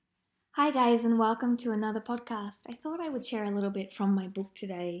Hi, guys, and welcome to another podcast. I thought I would share a little bit from my book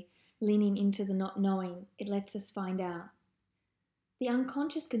today, Leaning into the Not Knowing. It lets us find out. The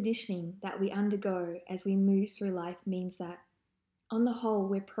unconscious conditioning that we undergo as we move through life means that, on the whole,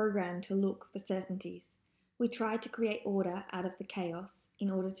 we're programmed to look for certainties. We try to create order out of the chaos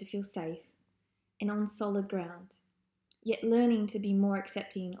in order to feel safe and on solid ground. Yet, learning to be more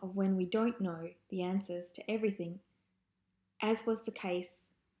accepting of when we don't know the answers to everything, as was the case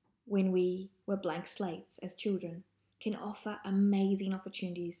when we were blank slates as children, can offer amazing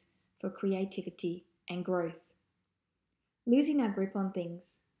opportunities for creativity and growth. Losing our grip on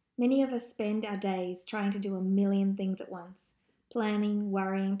things. Many of us spend our days trying to do a million things at once, planning,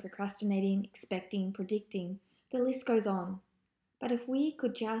 worrying, procrastinating, expecting, predicting. The list goes on. But if we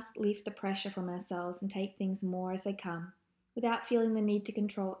could just lift the pressure from ourselves and take things more as they come, without feeling the need to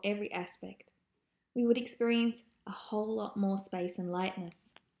control every aspect, we would experience a whole lot more space and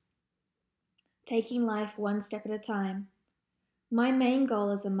lightness. Taking life one step at a time. My main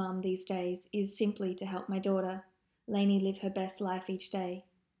goal as a mum these days is simply to help my daughter, Lainey, live her best life each day.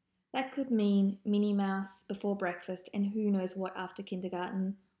 That could mean Minnie Mouse before breakfast and who knows what after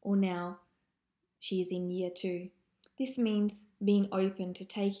kindergarten or now she is in year 2. This means being open to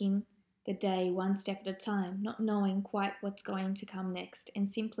taking the day one step at a time, not knowing quite what's going to come next and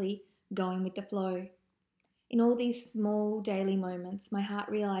simply going with the flow. In all these small daily moments, my heart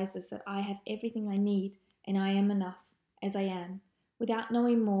realizes that I have everything I need and I am enough as I am, without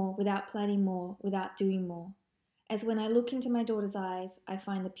knowing more, without planning more, without doing more. As when I look into my daughter's eyes, I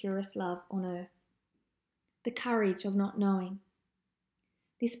find the purest love on earth. The courage of not knowing.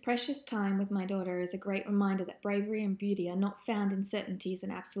 This precious time with my daughter is a great reminder that bravery and beauty are not found in certainties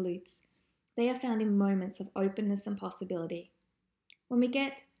and absolutes. They are found in moments of openness and possibility. When we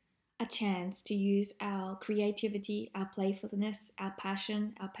get a chance to use our creativity, our playfulness, our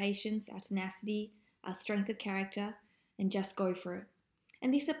passion, our patience, our tenacity, our strength of character, and just go for it.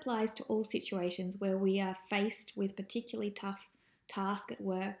 And this applies to all situations where we are faced with particularly tough task at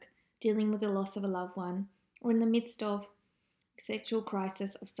work, dealing with the loss of a loved one, or in the midst of sexual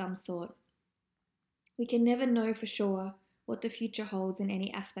crisis of some sort. We can never know for sure what the future holds in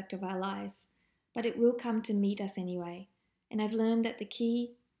any aspect of our lives, but it will come to meet us anyway. And I've learned that the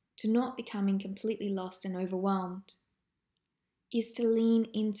key to not becoming completely lost and overwhelmed is to lean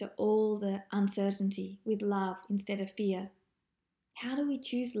into all the uncertainty with love instead of fear. How do we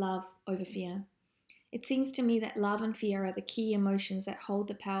choose love over fear? It seems to me that love and fear are the key emotions that hold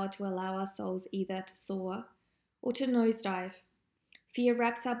the power to allow our souls either to soar or to nosedive. Fear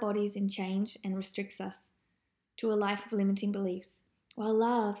wraps our bodies in chains and restricts us to a life of limiting beliefs, while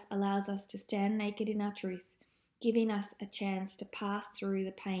love allows us to stand naked in our truth, giving us a chance to pass through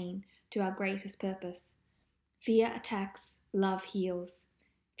the pain to our greatest purpose. Fear attacks, love heals.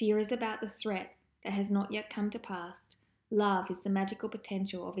 Fear is about the threat that has not yet come to pass. Love is the magical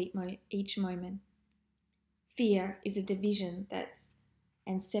potential of each moment. Fear is a division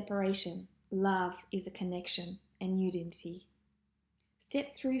and separation. Love is a connection and unity.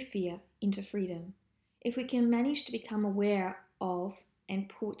 Step through fear into freedom. If we can manage to become aware of and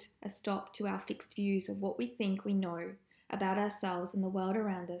put a stop to our fixed views of what we think we know about ourselves and the world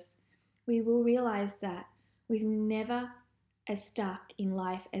around us, we will realize that we're never as stuck in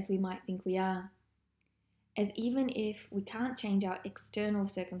life as we might think we are. As even if we can't change our external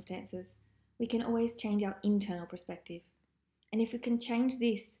circumstances, we can always change our internal perspective. And if we can change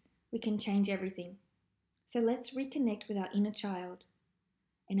this, we can change everything. So let's reconnect with our inner child.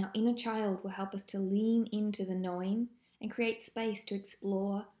 And our inner child will help us to lean into the knowing and create space to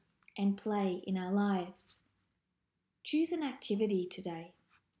explore and play in our lives. Choose an activity today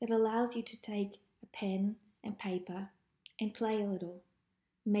that allows you to take a pen and paper and play a little.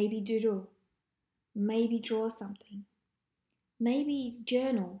 Maybe doodle, maybe draw something, maybe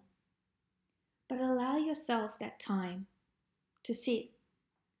journal. But allow yourself that time to sit,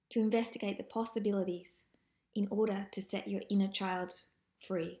 to investigate the possibilities in order to set your inner child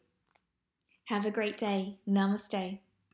free. Have a great day. Namaste.